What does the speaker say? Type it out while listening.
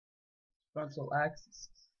frontal axis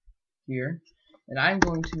here, and I'm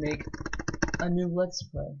going to make a new Let's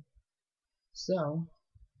Play. So,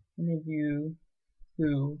 any of you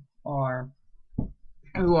who are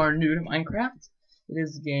new to Minecraft, it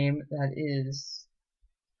is a game that is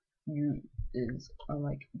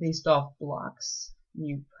like based off blocks.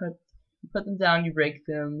 You put them down, you break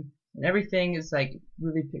them, and everything is like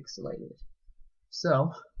really pixelated.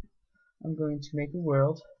 So, I'm going to make a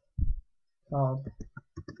world called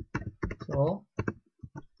Frontal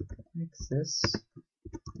Axis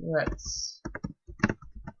Let's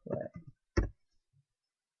Play.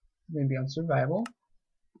 I'm going to be on survival.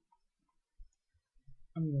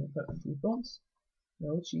 I'm going to put on defaults,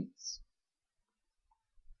 no cheats.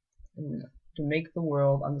 And to make the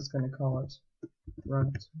world, I'm just going to call it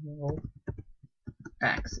Frontal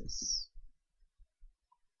Axis.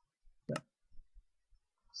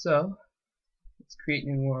 So let's create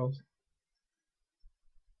new world.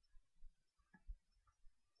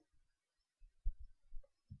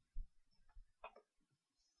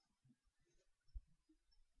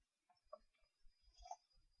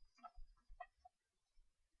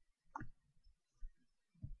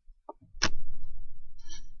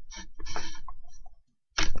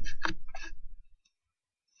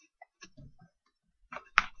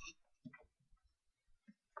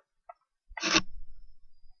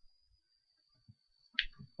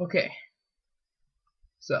 Okay,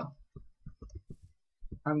 so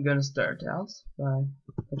I'm gonna start out by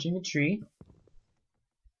touching a tree.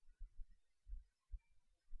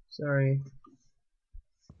 Sorry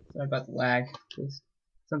about the lag. This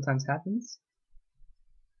sometimes happens.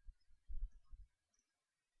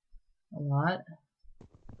 A lot.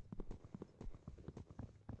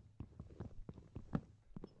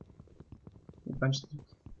 A bunch of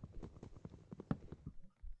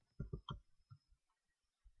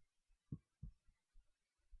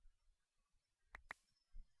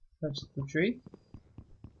touch the tree.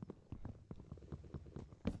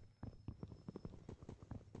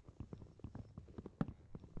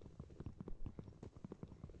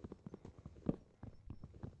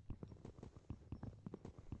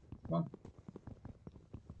 Come on.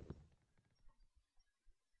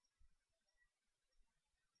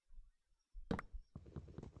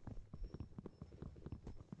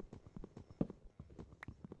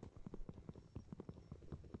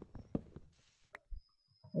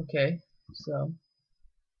 Okay, so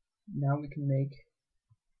now we can make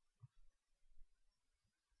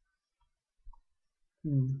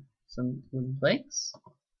some wooden planks,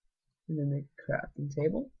 and then make a crafting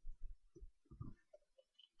table.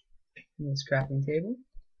 In this crafting table,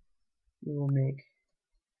 we will make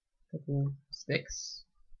a couple sticks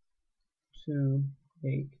to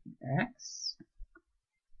make an axe,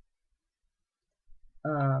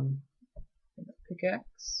 and a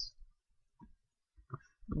pickaxe.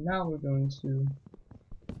 Now we're going to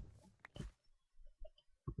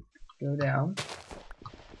go down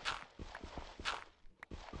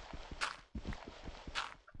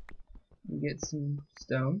and get some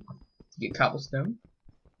stone, get cobblestone.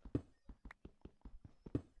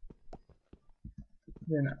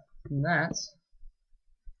 Then from that,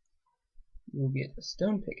 we'll get a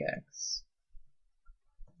stone pickaxe.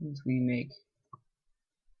 Once we make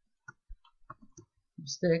some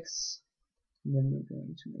sticks, and then we're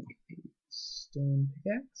going to make a stone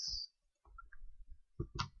pickaxe.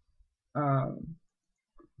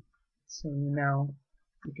 So now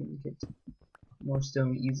we can get more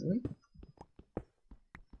stone easily.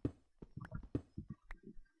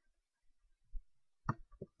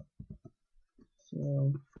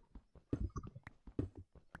 So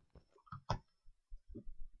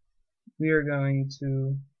we are going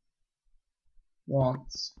to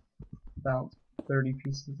want about 30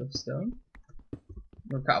 pieces of stone,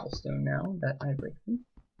 or cobblestone now that I break them.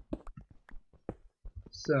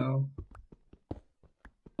 So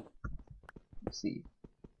let's see.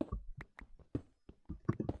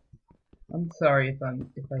 I'm sorry if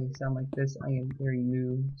I sound like this. I am very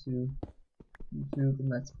new to YouTube and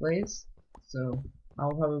Let's Plays, so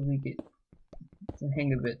I'll probably get the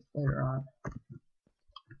hang of it later on.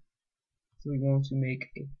 So we're going to make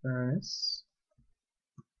a furnace.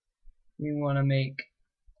 We want to make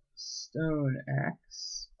stone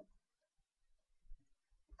axe.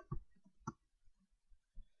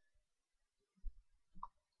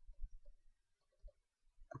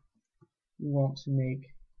 We want to make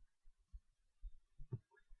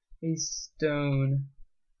a stone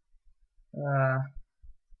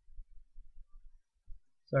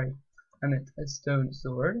sorry, I meant a stone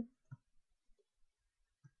sword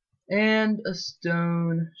and a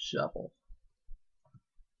stone shovel.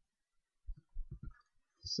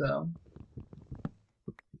 So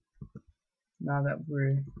now that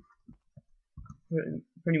we're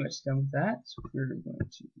pretty much done with that, we're going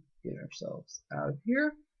to get ourselves out of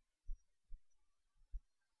here.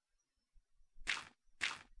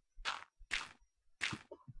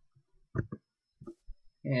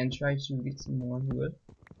 And try to get some more wood.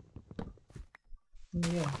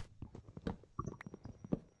 Oh yeah.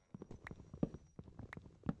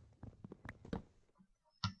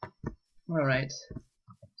 Alright,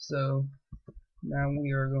 so now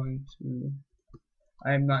we are going to,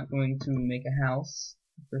 I'm not going to make a house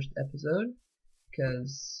the first episode,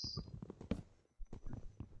 because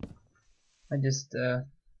I just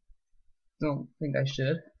don't think I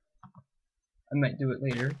should. I might do it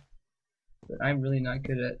later, but I'm really not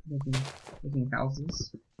good at making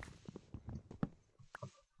houses.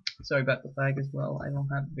 Sorry about the lag as well, I don't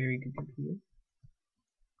have a very good computer.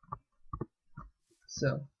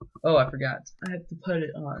 So, oh, I forgot. I have to put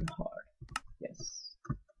it on hard. Yes.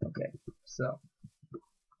 Okay, so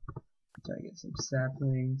try to get some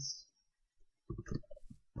saplings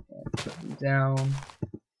and put them down.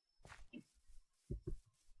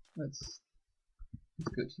 Let's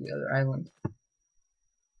go to the other island.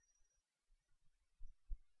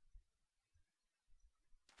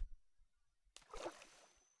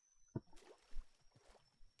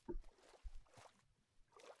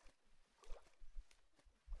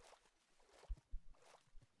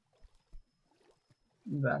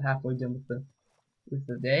 I'm about halfway done with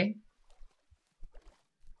the day.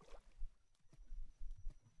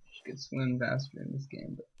 Could swim faster in this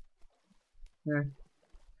game, but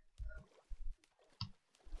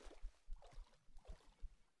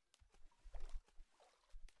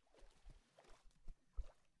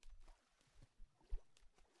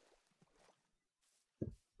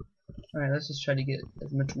alright, let's just try to get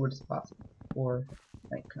as much wood as possible before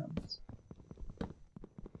night comes.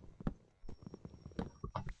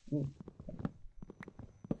 Ooh.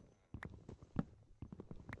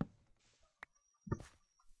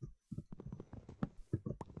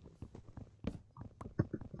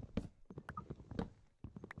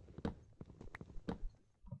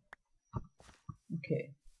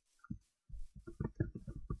 Okay.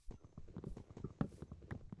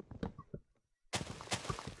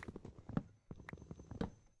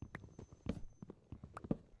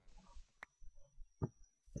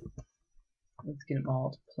 Let's get them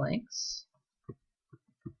all to planks.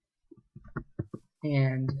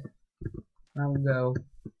 And I'll go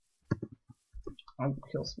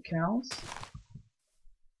kill some cows.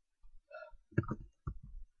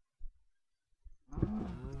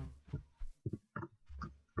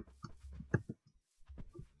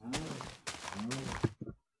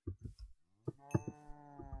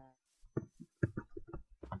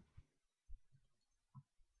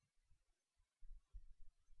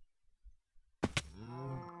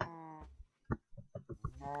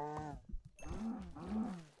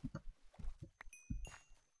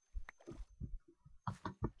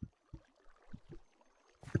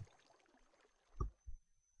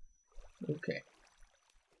 Okay.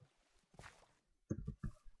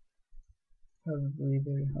 Probably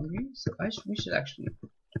very hungry, so we should actually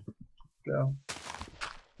go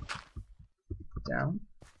down.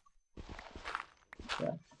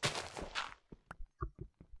 Yeah.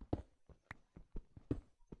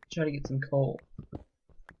 Try to get some coal.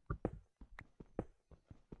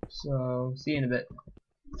 So, see you in a bit.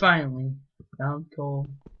 Finally, found coal.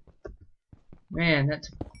 Man, that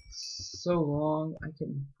took so long.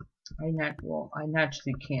 I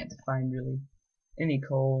naturally can't find really any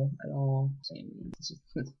coal at all. It's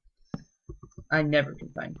just, I never can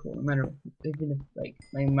find coal, no matter, even if like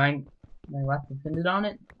my life depended on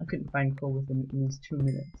it. I couldn't find coal within at least 2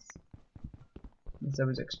 minutes, unless I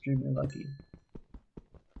was extremely lucky.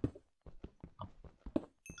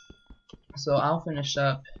 So I'll finish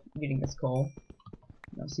up getting this coal,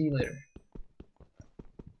 and I'll see you later.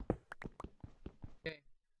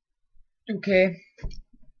 Okay,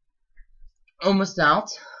 almost out.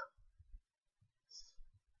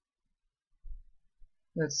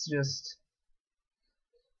 Let's just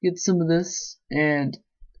get some of this and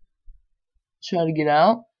try to get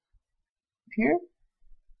out here.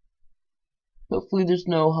 Hopefully there's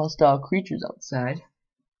no hostile creatures outside.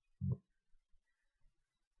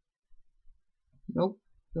 Nope,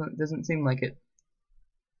 doesn't seem like it.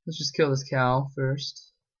 Let's just kill this cow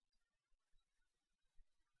first.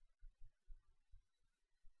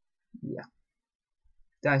 Yeah.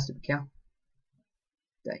 Die, stupid cow.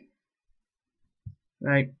 Die.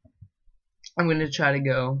 Right. I'm gonna try to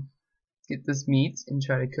go get this meat and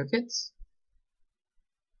try to cook it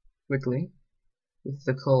quickly with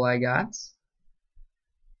the coal I got.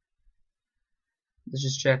 let's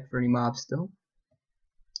just check for any mobs still,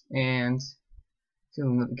 and kill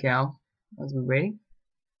another cow as we're waiting.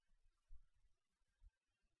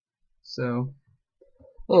 So,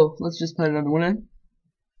 oh, let's just put another one in.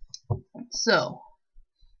 So,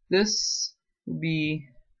 this will be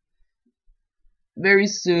very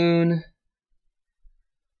soon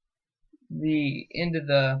the end of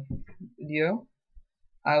the video.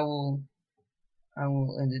 I will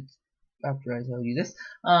end it after I tell you this.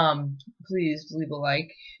 Please leave a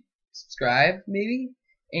like, subscribe maybe,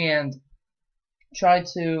 and just try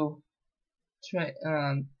to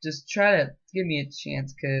give me a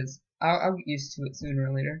chance, cause I'll get used to it sooner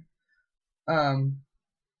or later.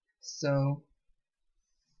 So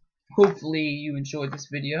hopefully you enjoyed this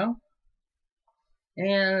video,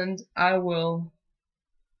 and I will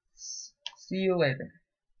see you later.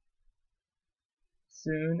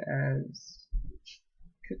 Soon as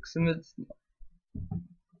cook some of this.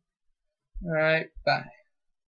 Alright, bye.